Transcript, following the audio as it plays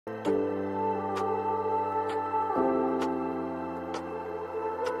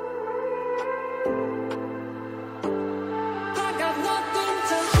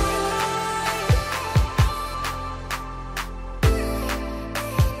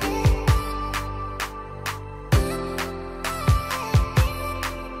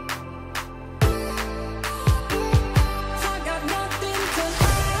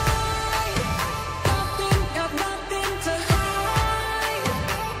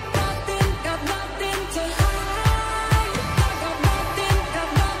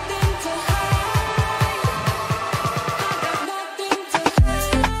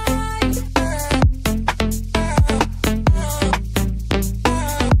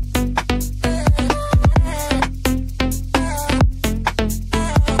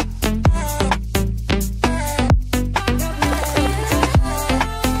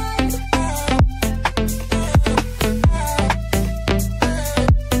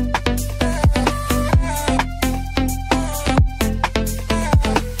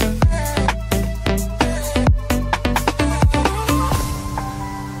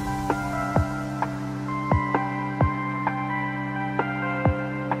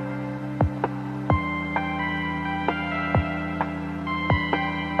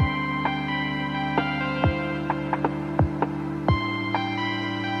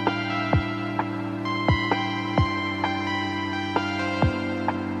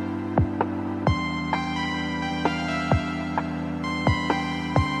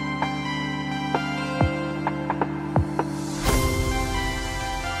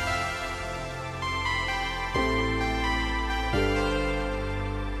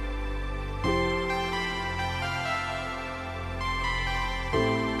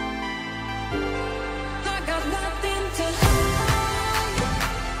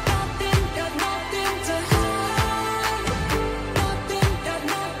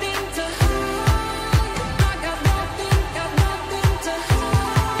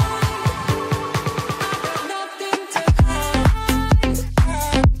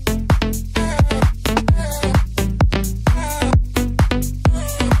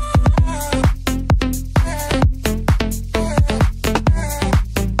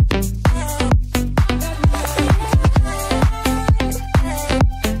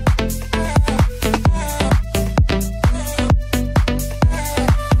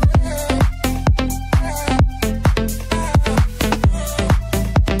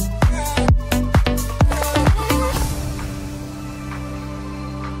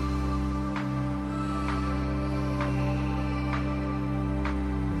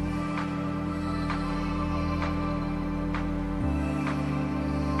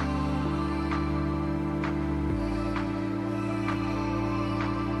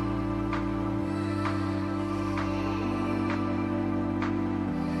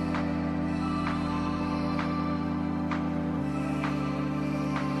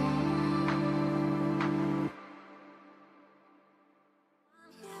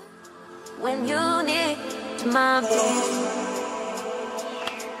when you need my voice.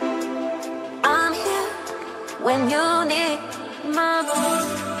 I'm here when you need my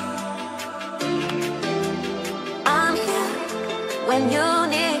voice. I'm here when you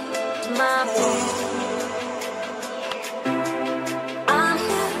need my voice. I'm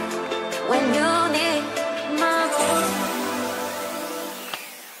here when you need my voice.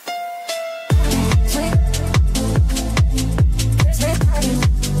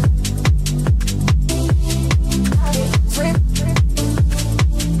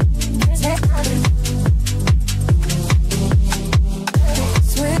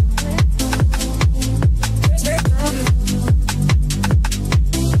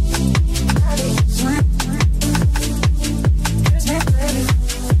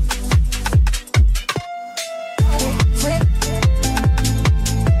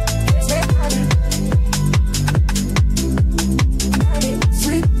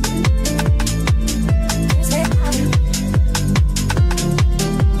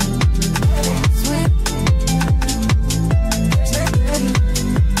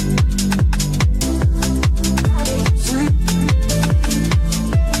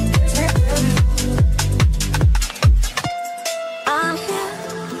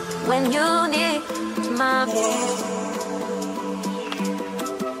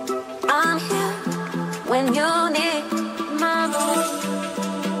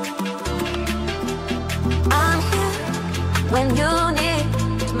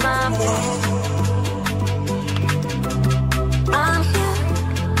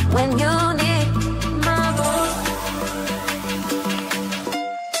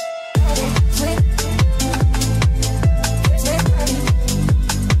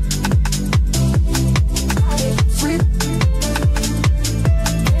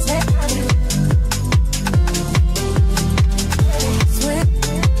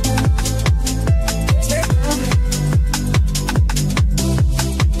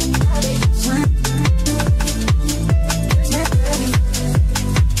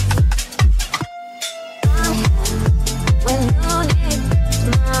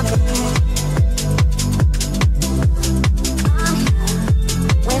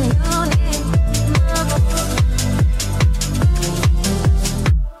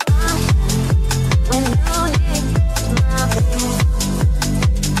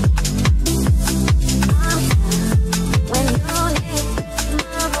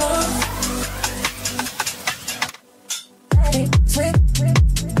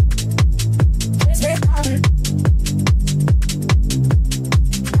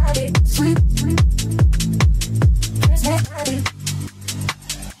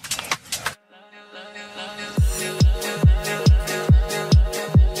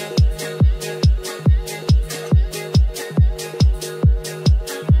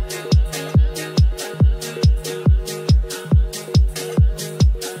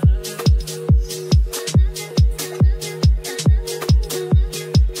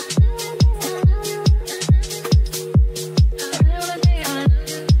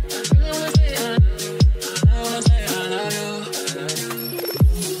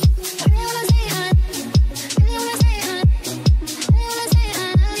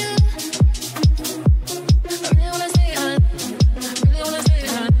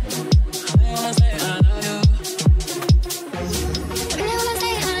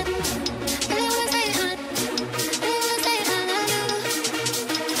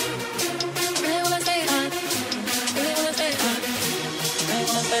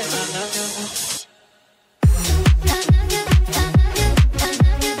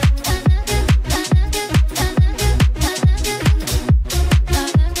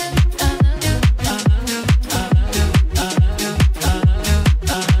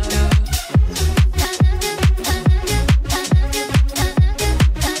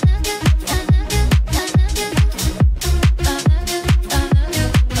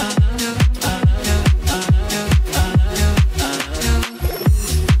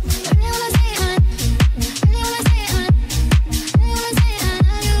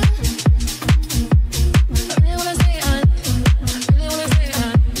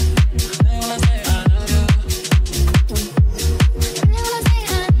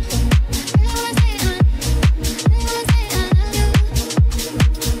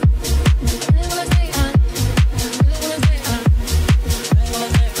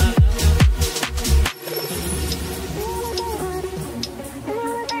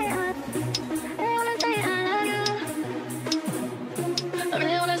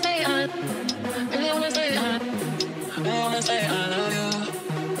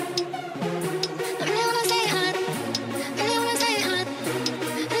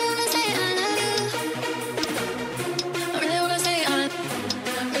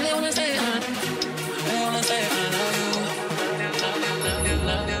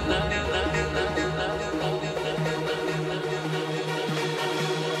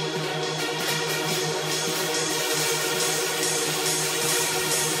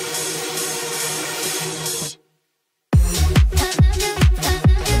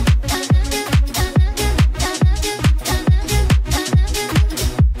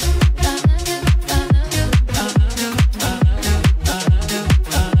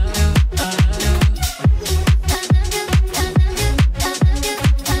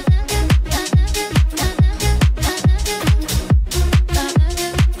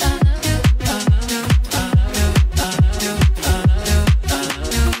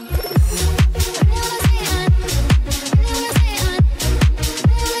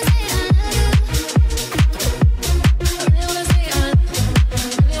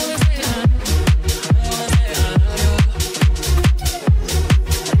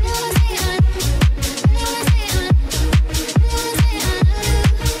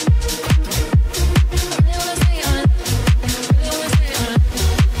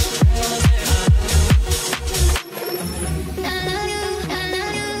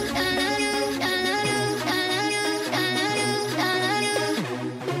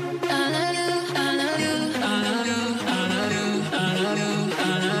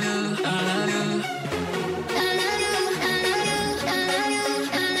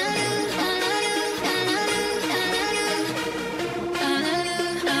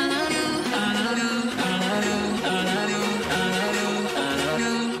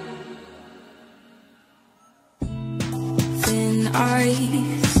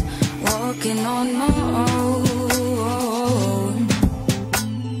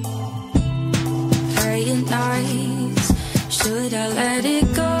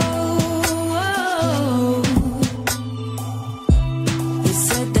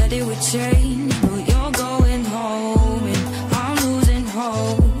 said it would change, but you're going home and I'm losing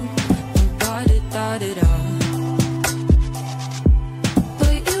hope. Da-da-da-da-da.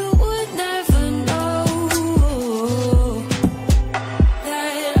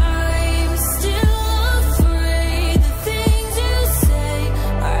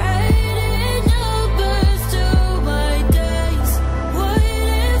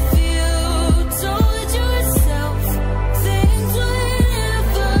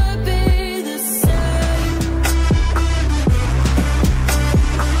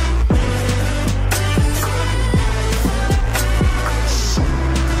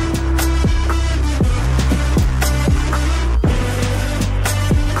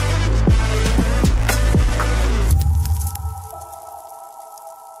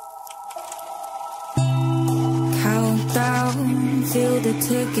 Feel the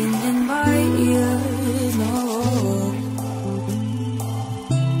ticking in my ears, no.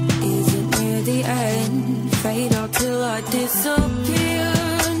 Is it near the end? Fade out till I disappear,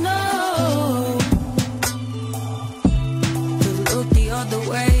 no. But look the other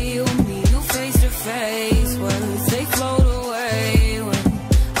way, you meet you face to face. Words, they float away when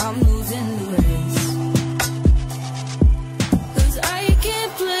I'm losing the race. 'Cause I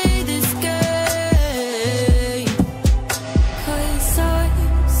can't play this game.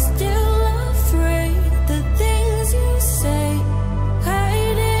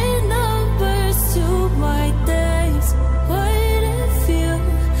 What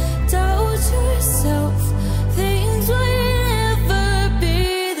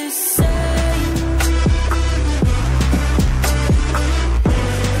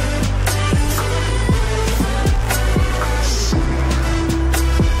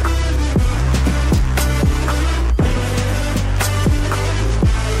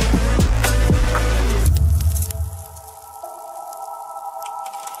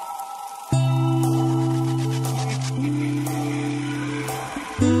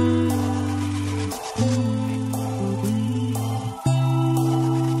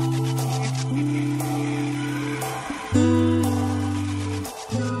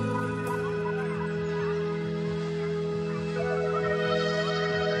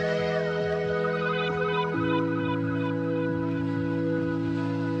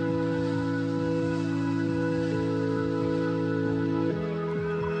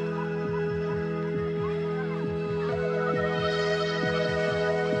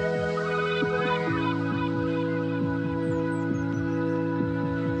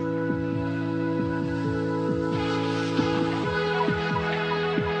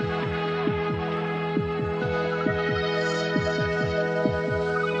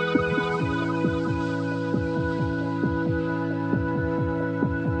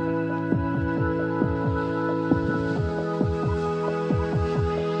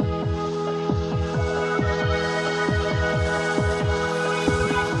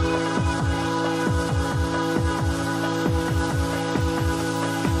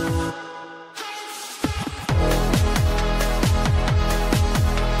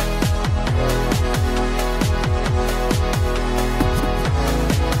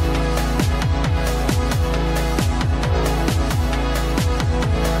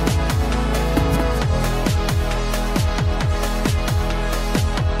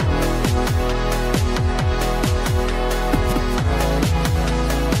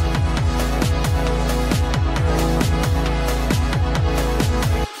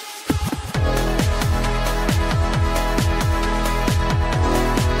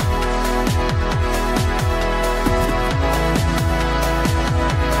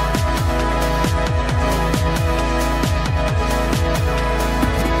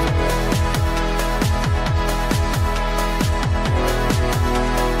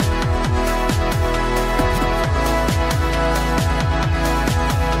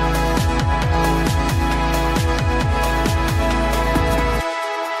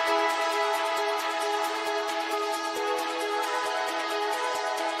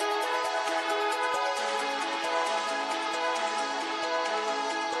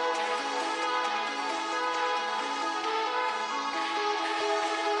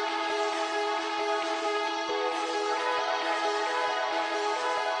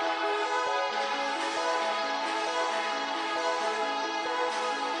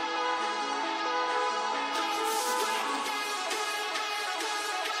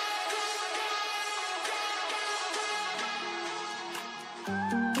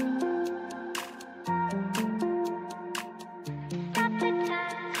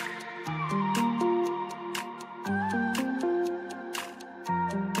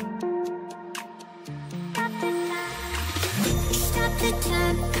the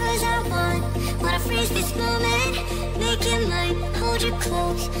time, cause I wanna freeze this moment. Make it mine, hold you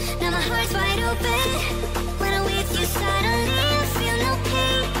close. Now my heart's wide open. When I'm with you suddenly I feel no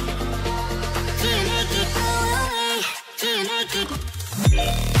pain. Do you make it go away? Do you make it?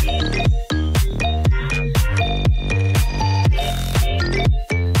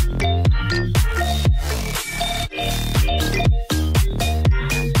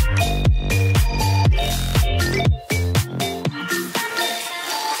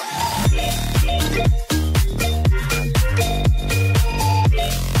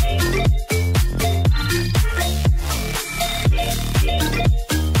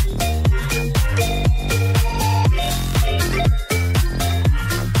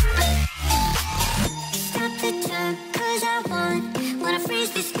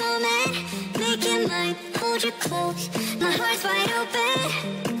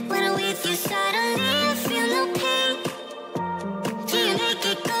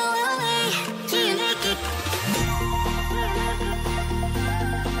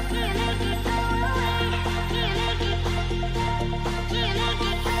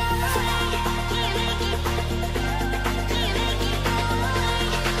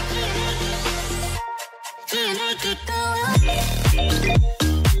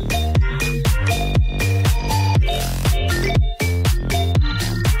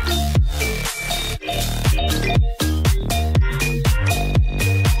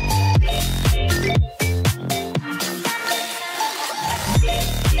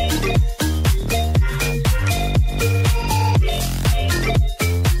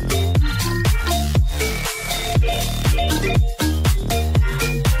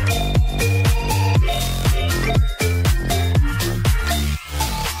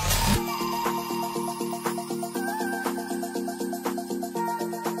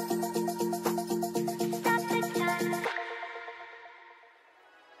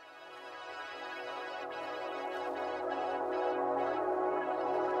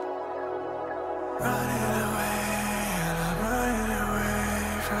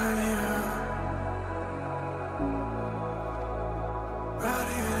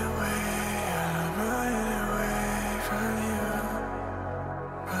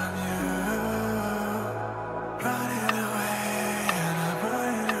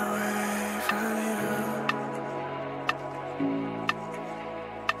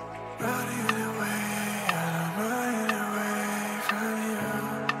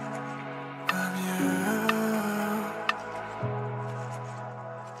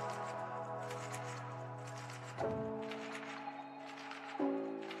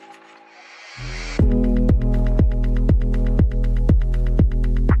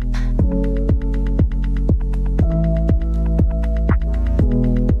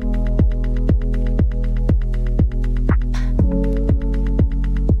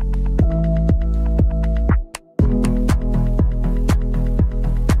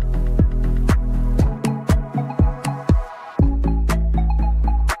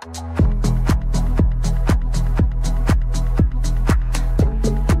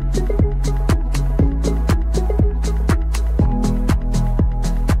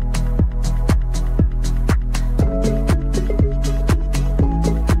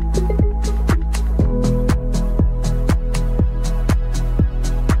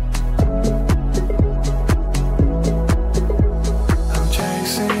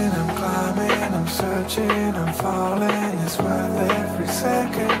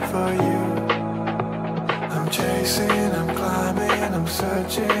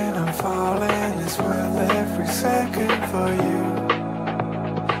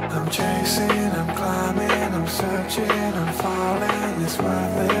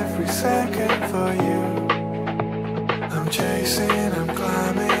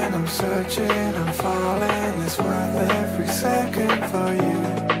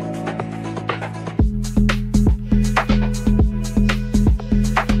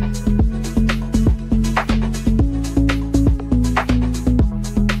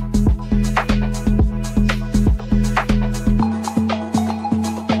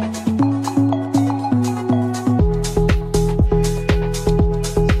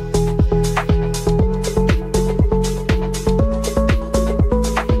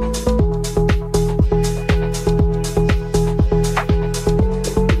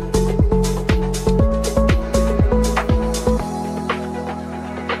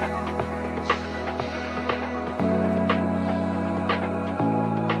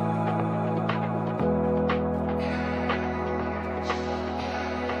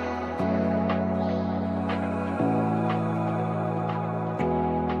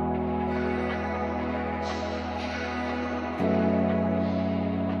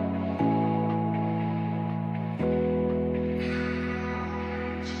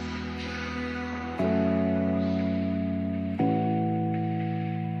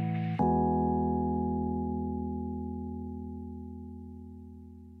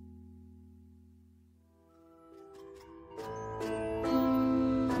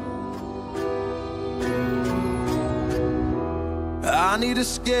 need a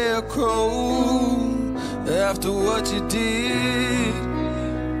scarecrow after what you did,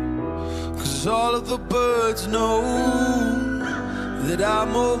 'cause all of the birds know that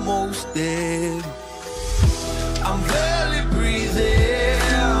I'm almost dead. I'm barely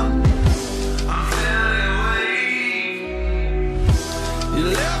breathing, I'm barely awake. You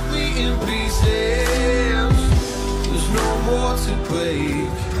left me in pieces, there's no more to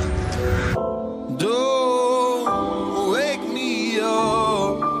break. Don't wake me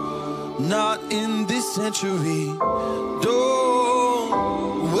up, not in this century. Don't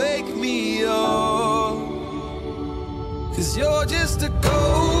wake me up, 'cause you're just a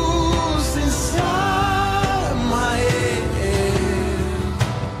ghost inside my head.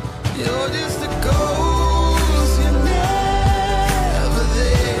 You're just a ghost, you're never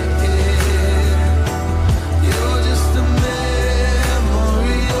there. You're just a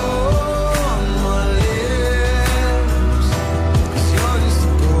memory on my lips, 'cause you're just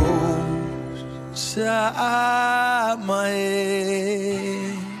a ghost inside my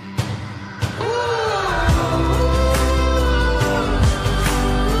head.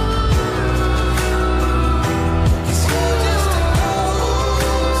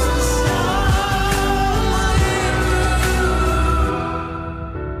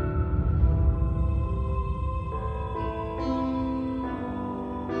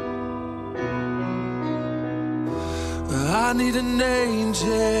 I need an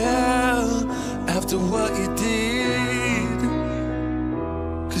angel after what you did,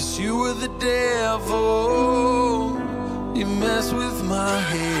 'cause you were the devil, you messed with my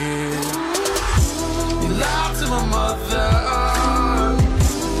head. You lied to my mother,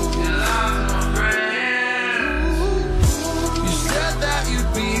 you lied to my friends. You said that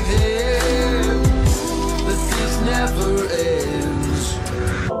you'd be there, but this never ends.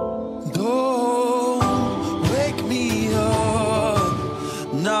 Don't wake me up,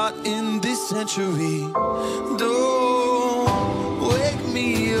 not in this century. Don't wake me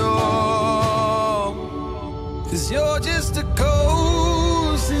up, 'cause you're just a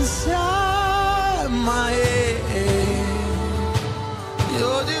ghost inside my head.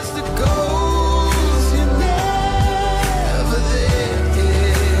 You're just a ghost, you're never there.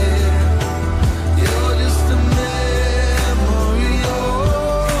 You're just a memory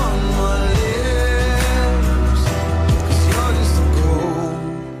on my lips, 'cause you're just a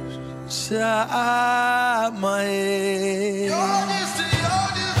ghost inside my head. You're just a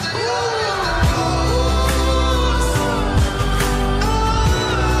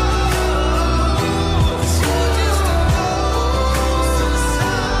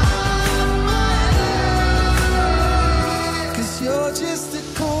You're just a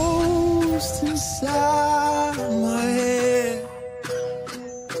ghost inside my head.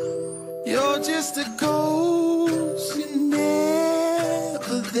 You're just a ghost, you're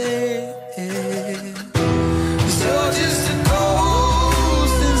never there. 'Cause you're just a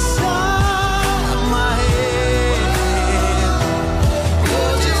ghost inside my head.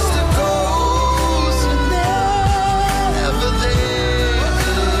 You're just a ghost, you're never there.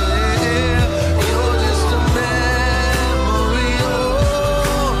 You're just a memory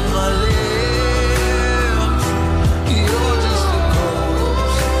on my lips. You're just a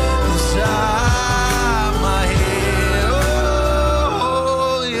ghost inside my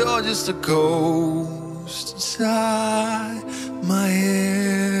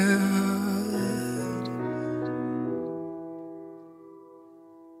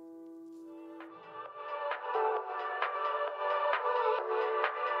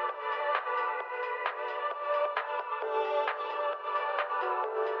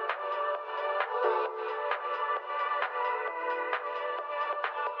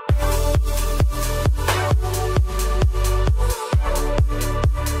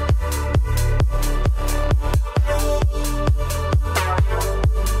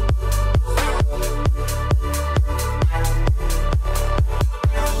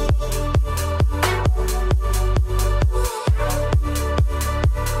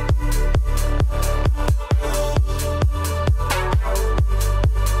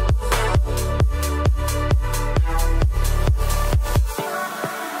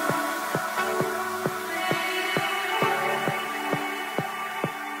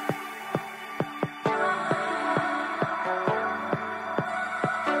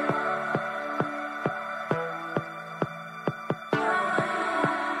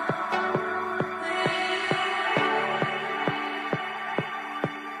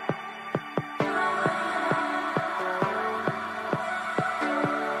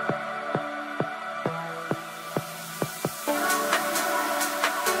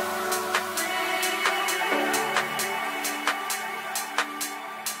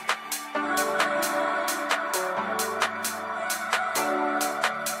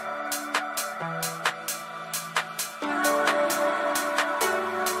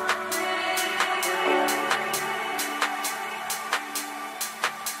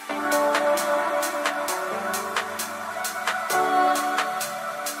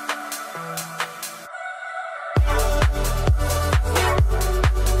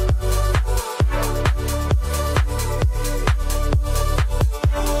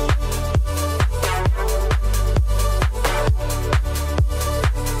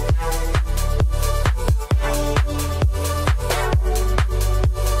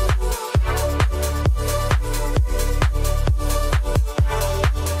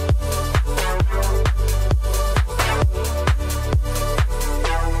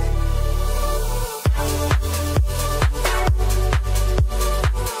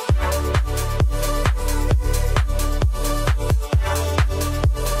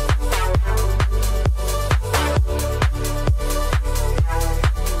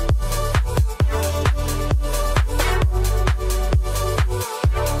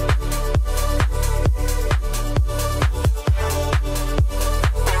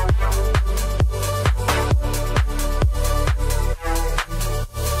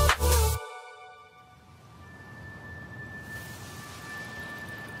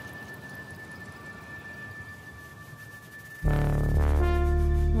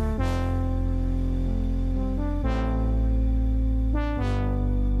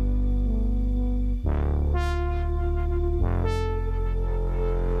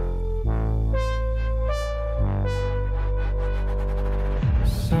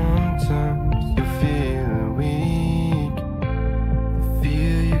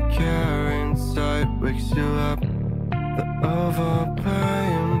light wakes you up. The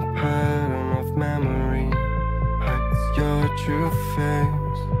overplaying pattern of memory hides your true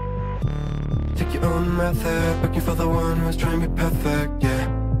face. Take your own method, looking for the one who's trying to be perfect, yeah.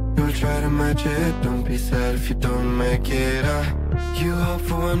 You will try to match it, don't be sad if you don't make it. You hope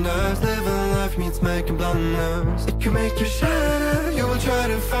for wonders, living life means making blunders. It can make you shatter, you will try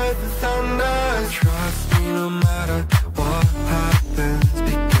to fight the thunder. Trust me no matter what happens,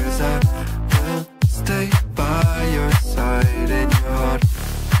 because I will stay by your side in your heart.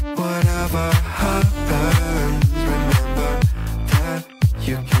 Whatever happens, remember that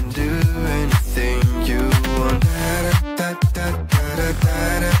you can do anything you want.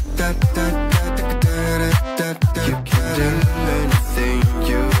 You can do anything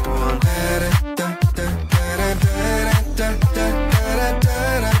you want.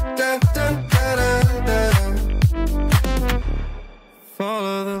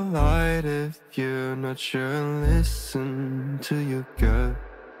 Follow the light if you're not sure. Listen to your gut.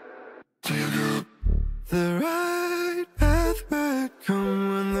 The right path will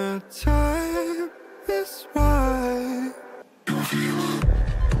come when the time is right.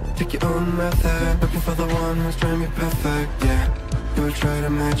 Take your own method, looking for the one who's trying to be perfect, yeah. You will try to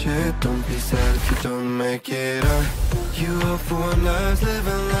match it, don't be sad if you don't make it. You hope for wonders,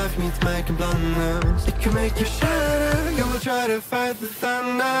 living life means making blunders. It can make you shatter, you will try to fight the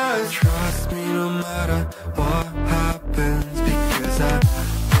thunder. Trust me no matter what happens, because I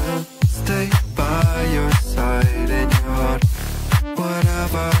will stay by your side in your heart.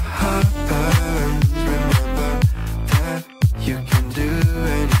 Whatever happens, remember that you can do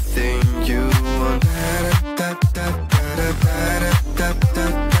anything you want.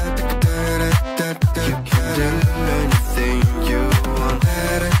 You can do anything you want.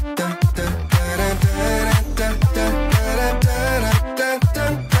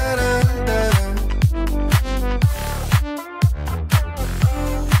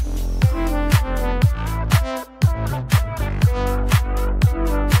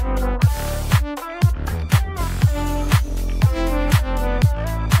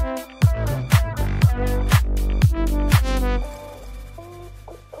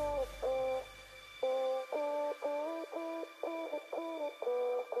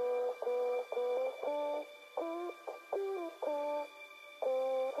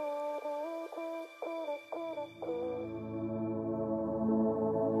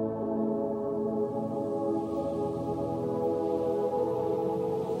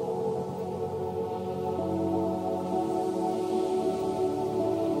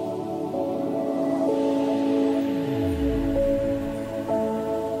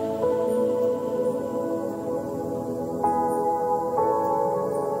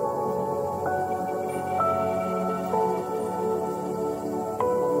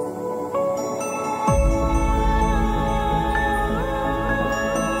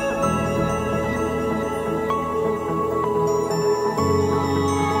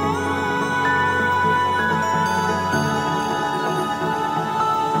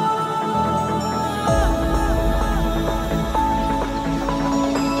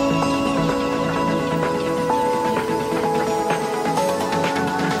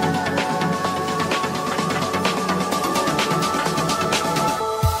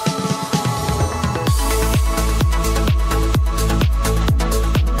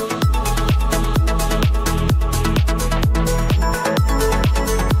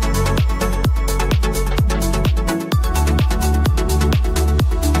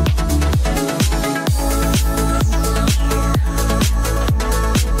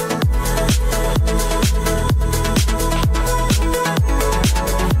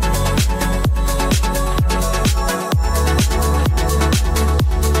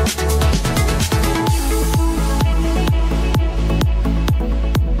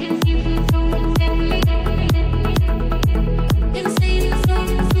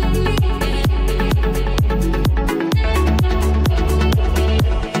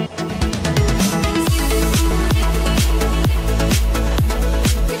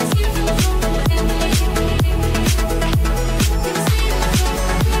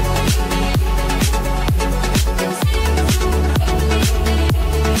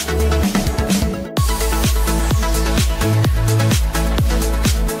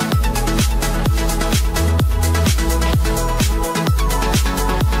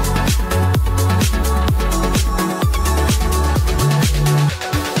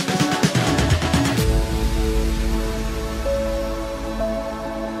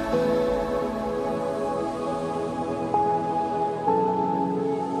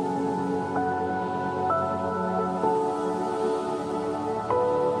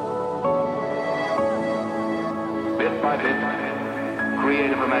 bit,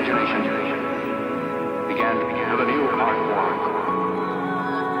 creative imagination began with a new art form.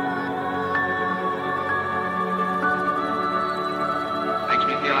 Makes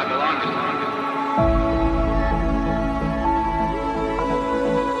me feel I belong to something.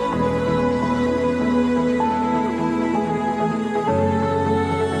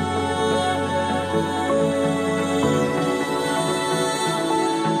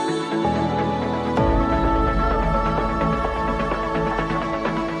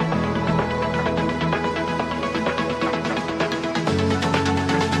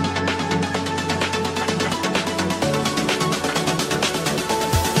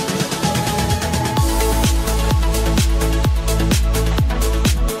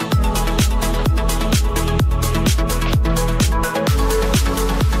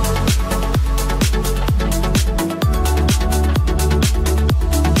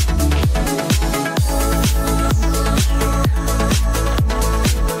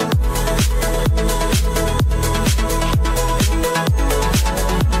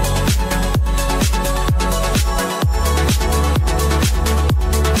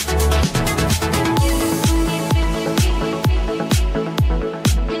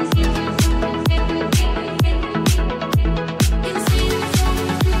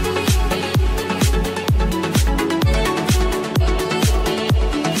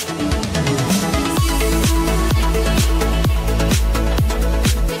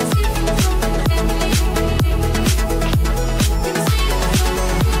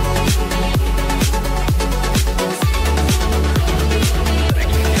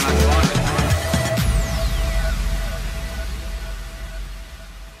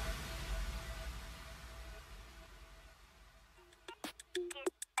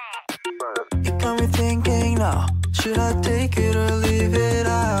 It got me thinking now, should I take it or leave it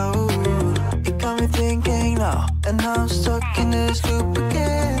out? It got me thinking now, and now I'm stuck in this loop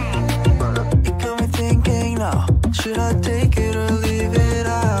again. It got me thinking now, should I take it or leave it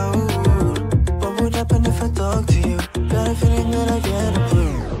out? What would happen if I talk to you? Got a feeling that I get a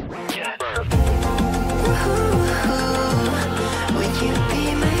clue. Would you be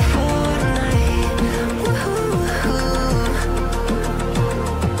my Fortnite?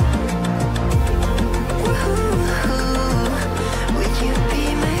 Would you be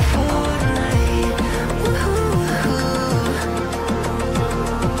my Fortnite?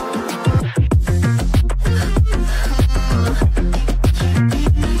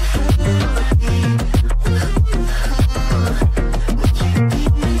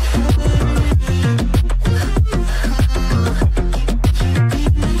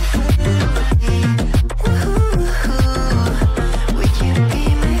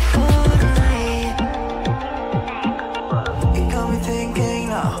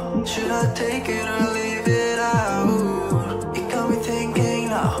 Should I take it or leave it out? It got me thinking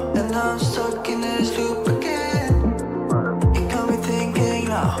now, and now I'm stuck in this loop again. It got me thinking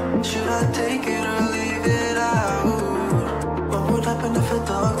now, should I take it or leave it out? What would happen if I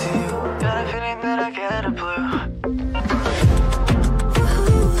talk to you? Got a feeling that I get a blue.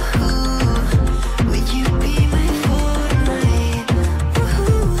 Would you be my Fortnite?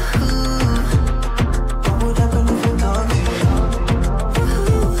 What would happen if I talk to you?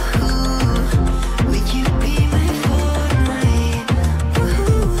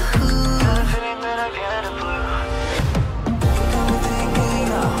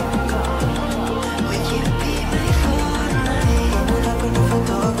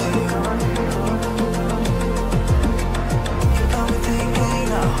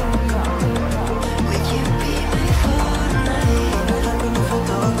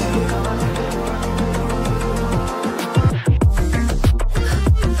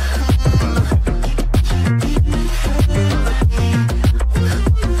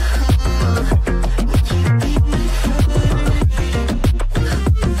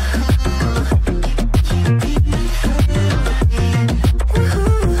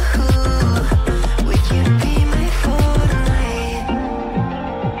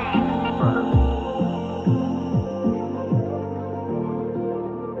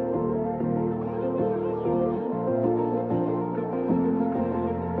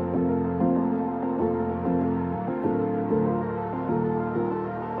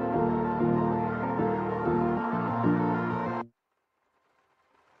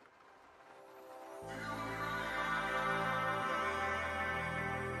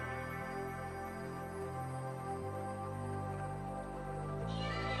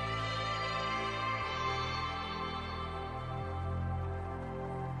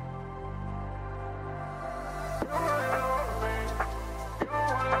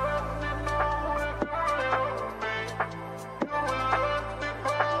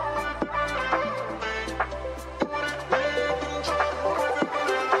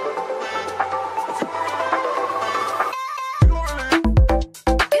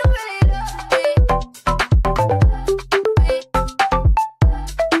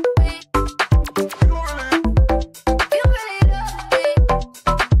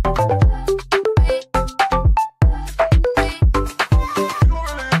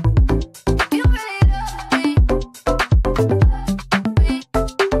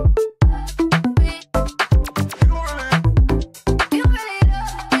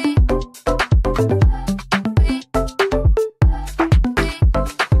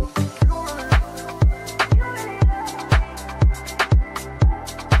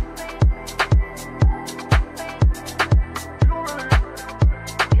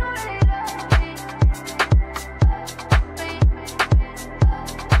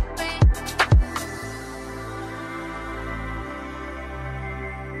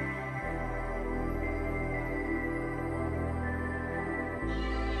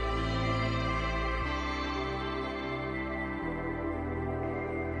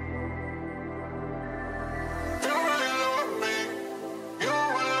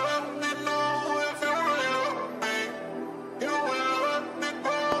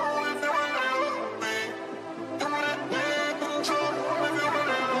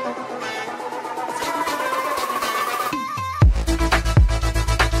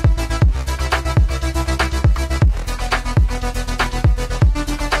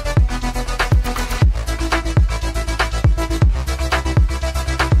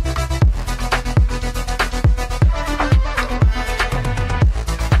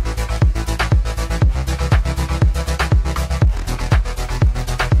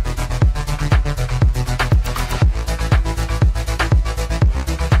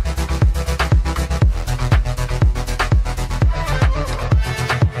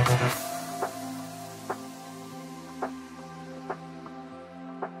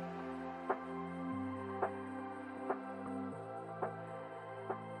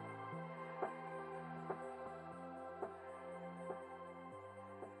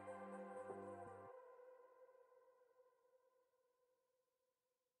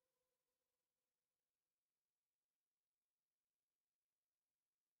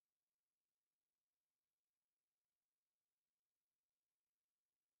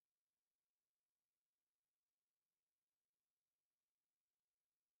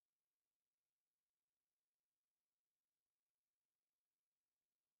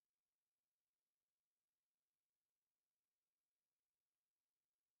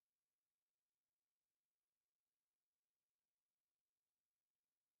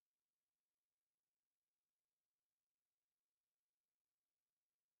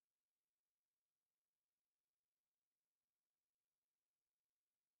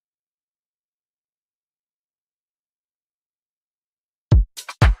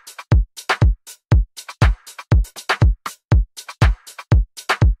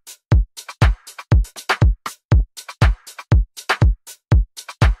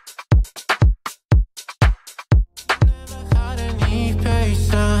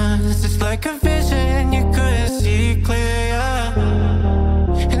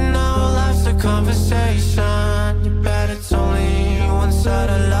 conversation. You bet it's only one side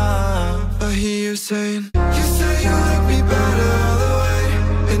of love. I hear you saying, you say you like me better all the way,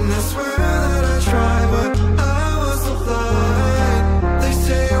 and I swear that I try, but I was blind. They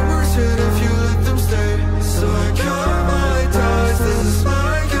say it works it if you let them stay, so I count my ties. This is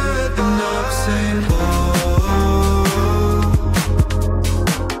my good, and I'm saying,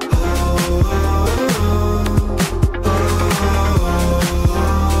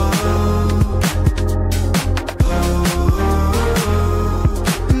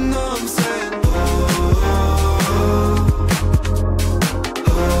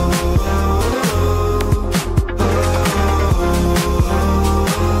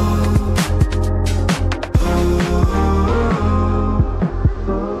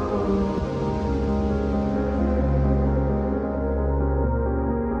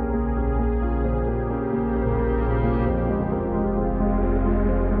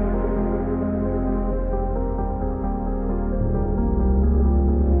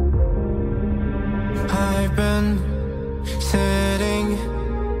 I've been sitting,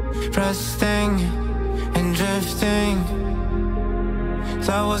 resting, and drifting.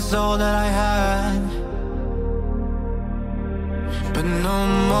 That was all that I had, but no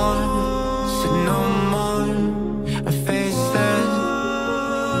more, said no more. I faced it.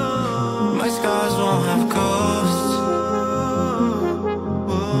 My scars won't have ghosts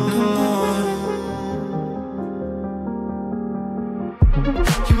no more.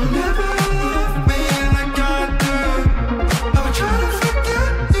 You will never love me like I do. I would try to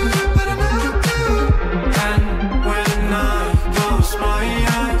forget you, but I never do. And when I close my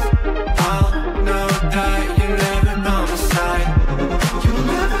eyes, I'll know that you're never by my side. You will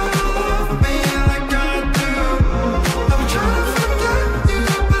never love me like I do. I would try to forget you,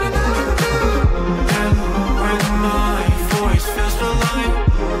 but I never do. And when my voice feels so light,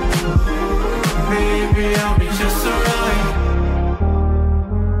 maybe I'll be just alright.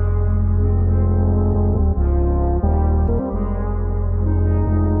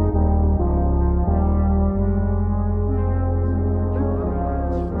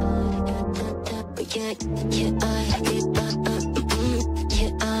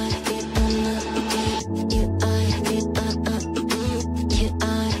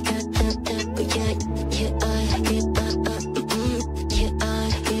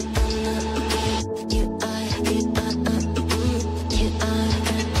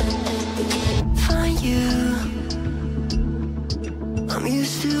 Find you. I'm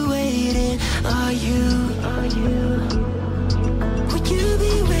used to waiting. Are you? Would you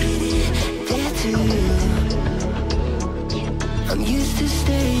be waiting there too? I'm used to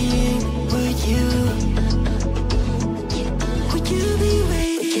staying with you. Would you be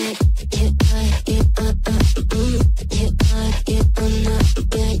waiting?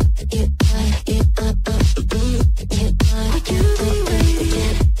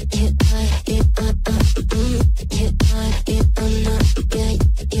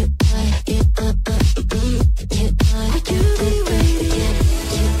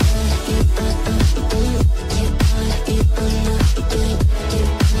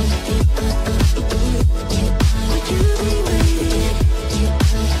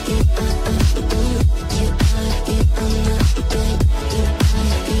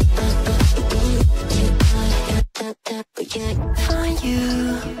 Find you.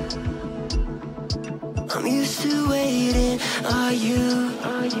 I'm used to waiting. Are you?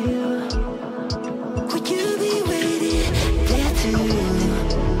 Would you be waiting there too?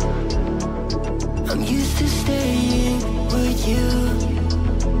 I'm used to staying with you.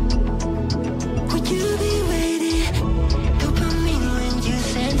 Would you be waiting? Dopamine when you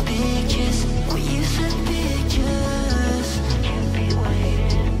send pictures. When you send pictures. Can't be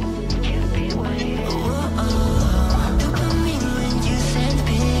waiting. Dopamine when you send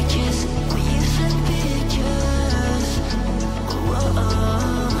pictures. When you send pictures.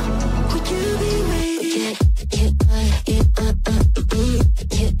 Would you be waiting?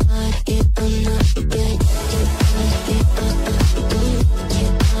 Yeah.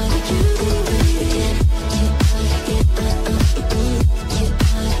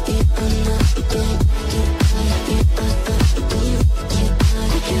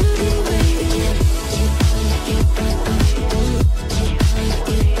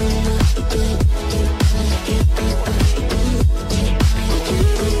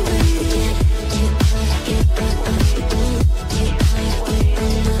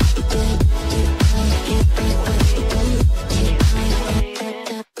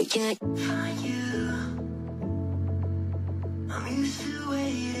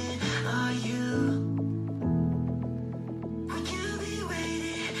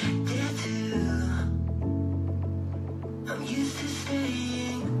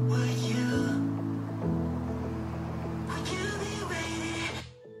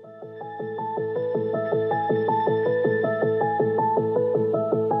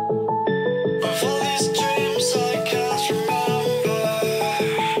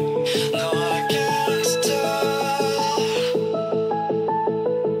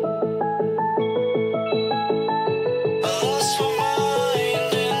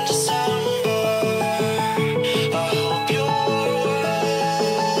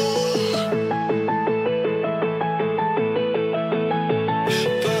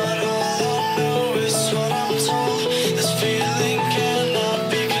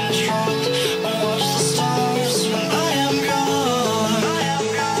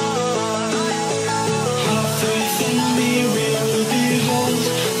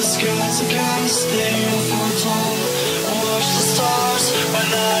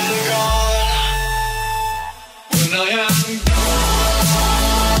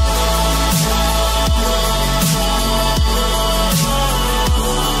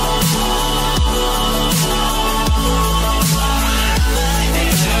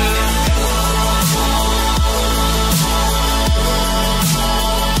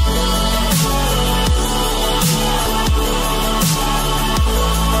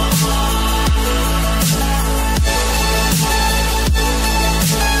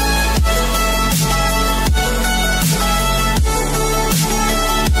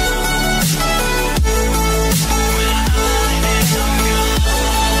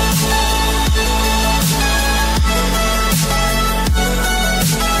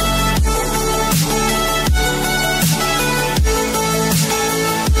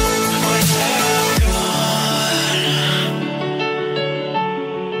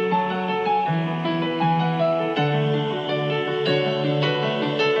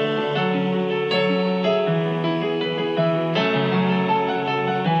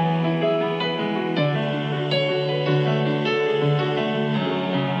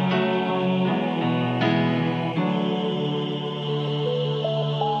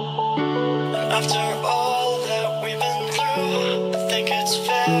 After all that we've been through, I think it's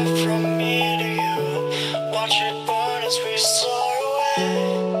fair from me to you. Watch it burn as we soar away.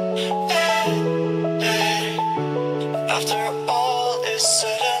 Hey, hey. After all is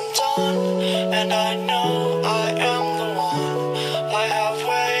said and done, and I know I am the one, I have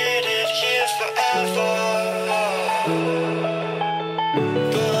waited here forever.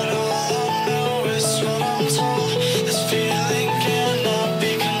 But all I know is what I'm told. This feeling cannot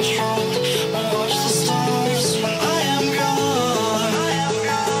be controlled. We'll watch the stars when I am gone. I am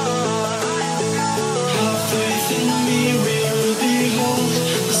gone.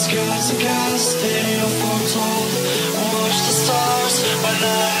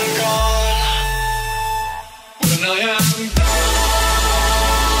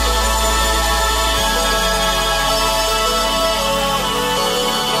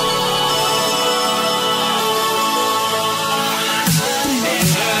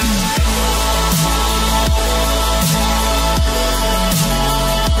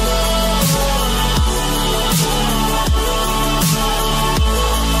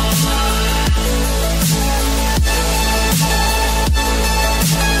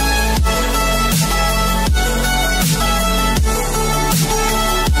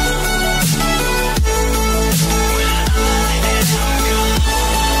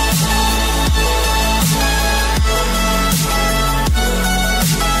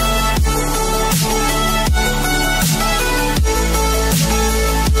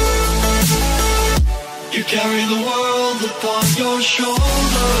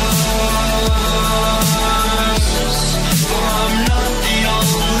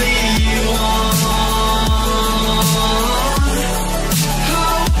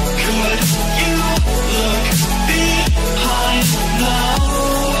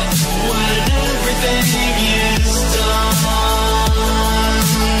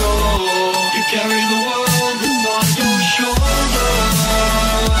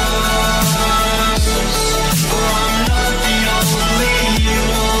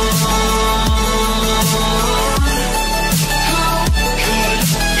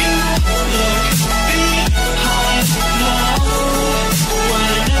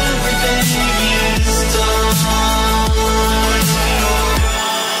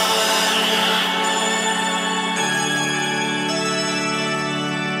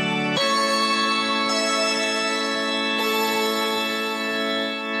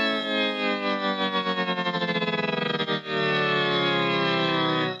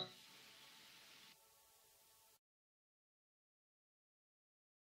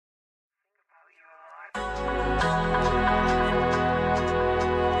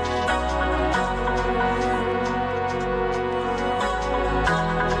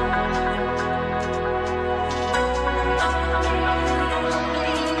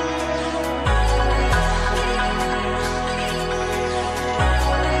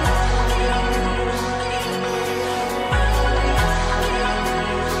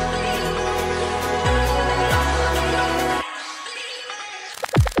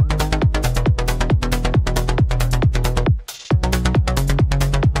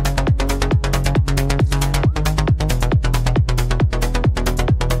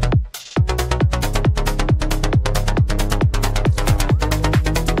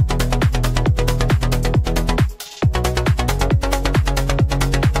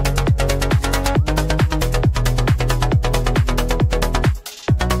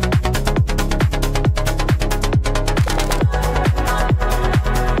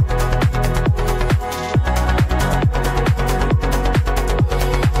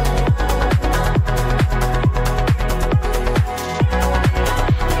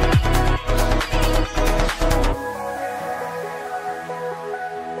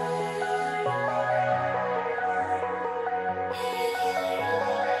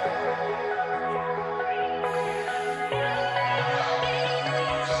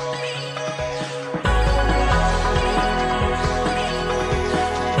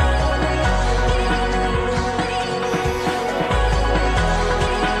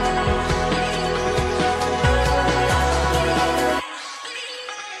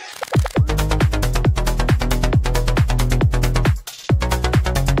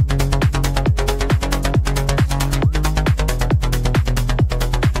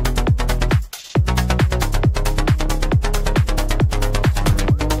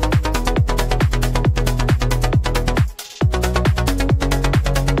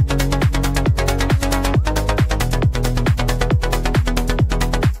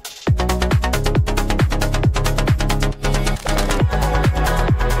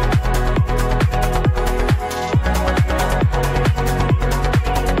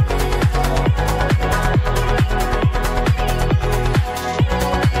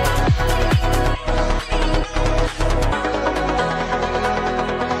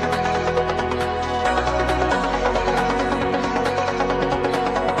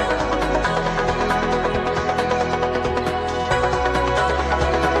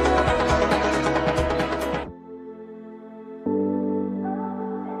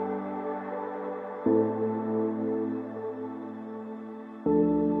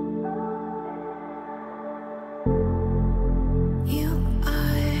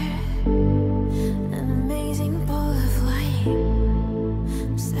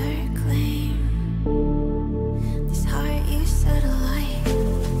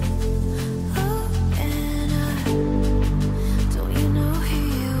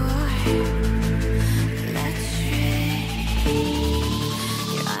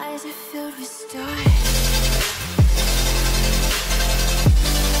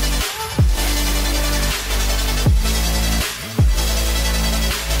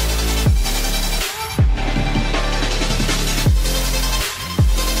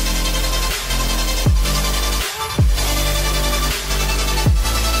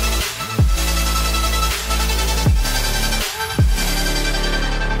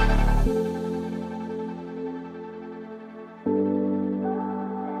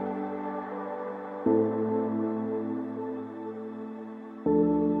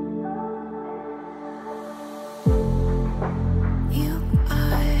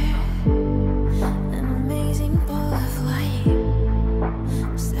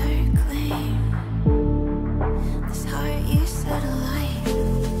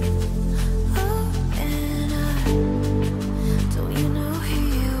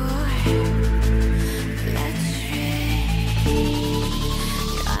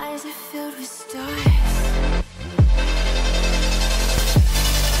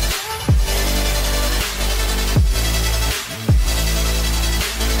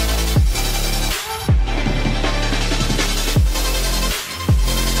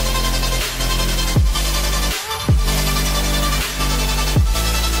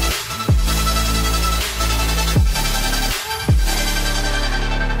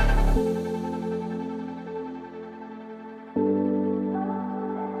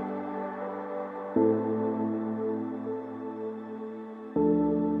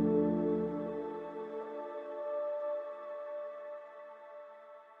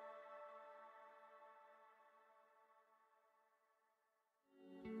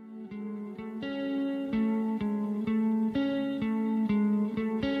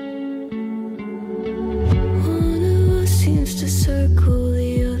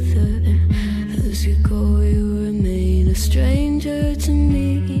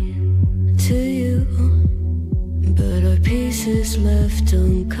 left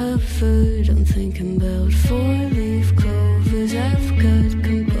uncovered. I'm thinking about four-leaf clovers. I've got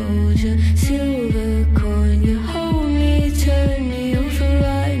composure, silver coin. You hold me, turn me over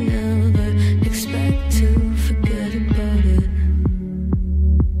right now, but expect to forget about it.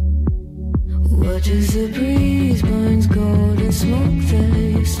 Watch as the breeze burns golden smoke that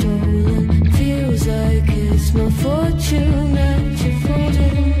you've stolen. Feels like it's my fortune that you've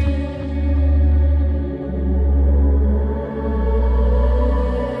folded.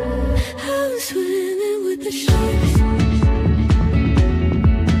 I'm swimming with the sharks.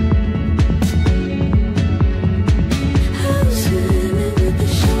 I'm swimming with the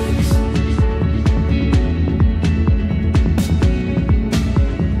sharks.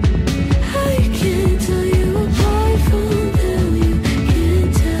 I can't tell you apart from them. You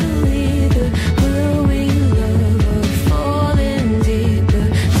can't tell either. Will we love or fall in deeper?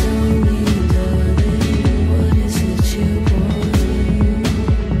 Tell me, darling, what is it you want?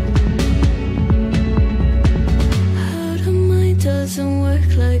 How the mind doesn't work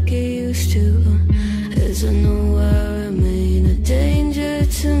like it used to. As I know I remain a danger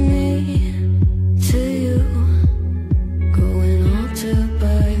to me, to you. Going altered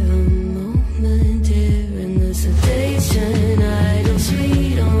by the moment, dear. And as the days turn idle,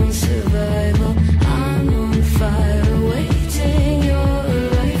 sweet on survival. I'm on fire, waiting your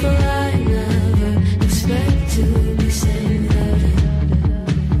arrival. I never expect to be saved without it.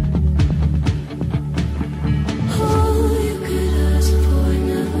 All you could ask for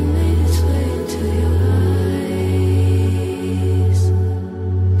never made its way into your eyes.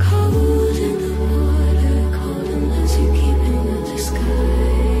 Cold in the water, cold unless you keep in your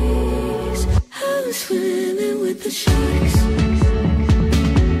disguise. I'm swimming with the sharks.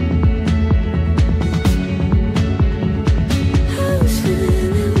 I'm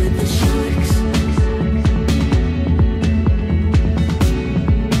swimming with the sharks.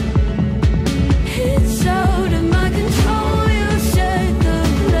 It's out of my control. You set the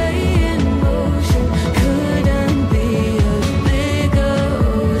play in motion. Couldn't be a bigger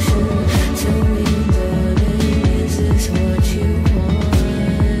ocean. Tell me, darling, is this what you want?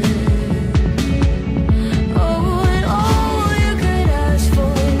 Oh, and all you could ask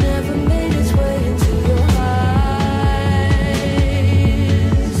for never made its way into your eyes.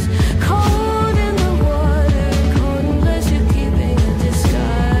 Cold in the water, cold unless you're keeping a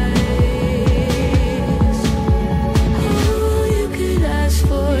disguise. All you could ask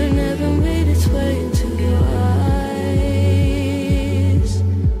for never made its way into your eyes.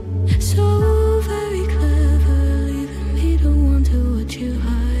 So very clever, leaving me to wonder what you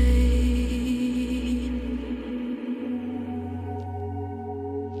hide.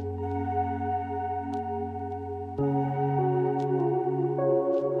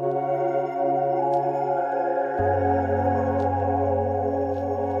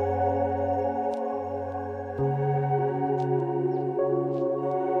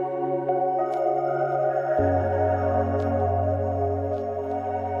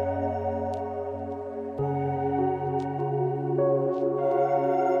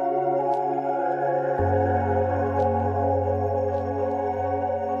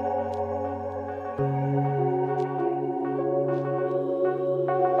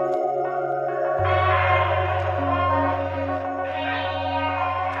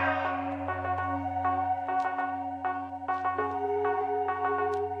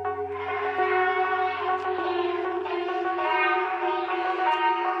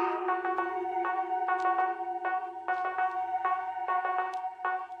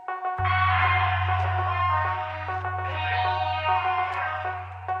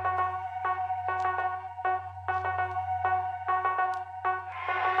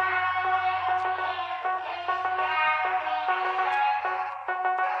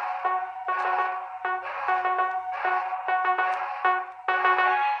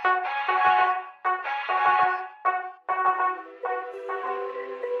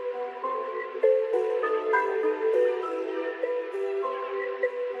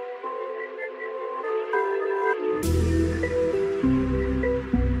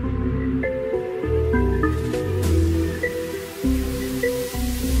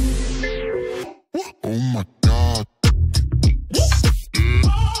 Oh my God.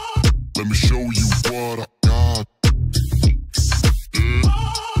 Let me show you what I got.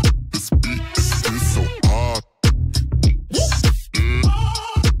 This beat is so hot.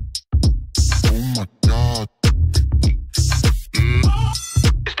 Oh my God.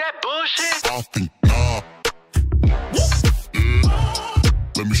 Is that bullshit? I think not.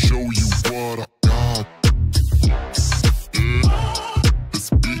 Let me show you what I got. This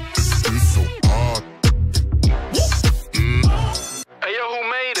beat is so hot.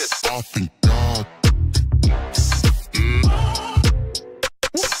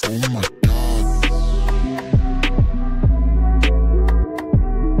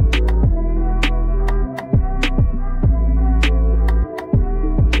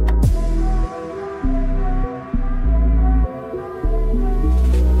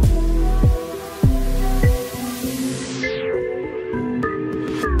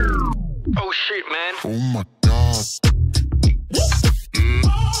 Oh my God.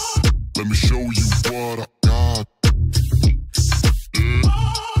 Let me show you what I got.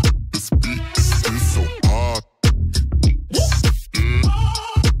 This beat is so hot.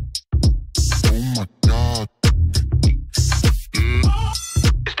 Oh my God.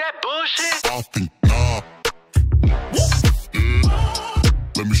 Is that bullshit? I think not.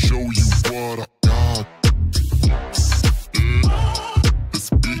 Let me show you what I got. This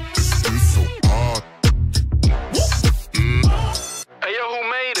beat is so hot. Hey yo, who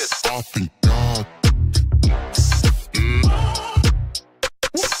made it? I think God.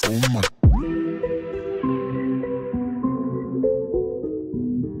 Oh my.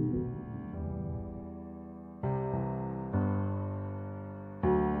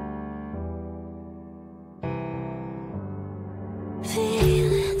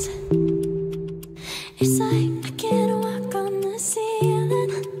 Feelings, it's like I can't walk on the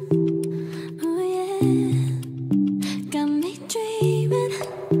ceiling. Oh yeah, got me dreaming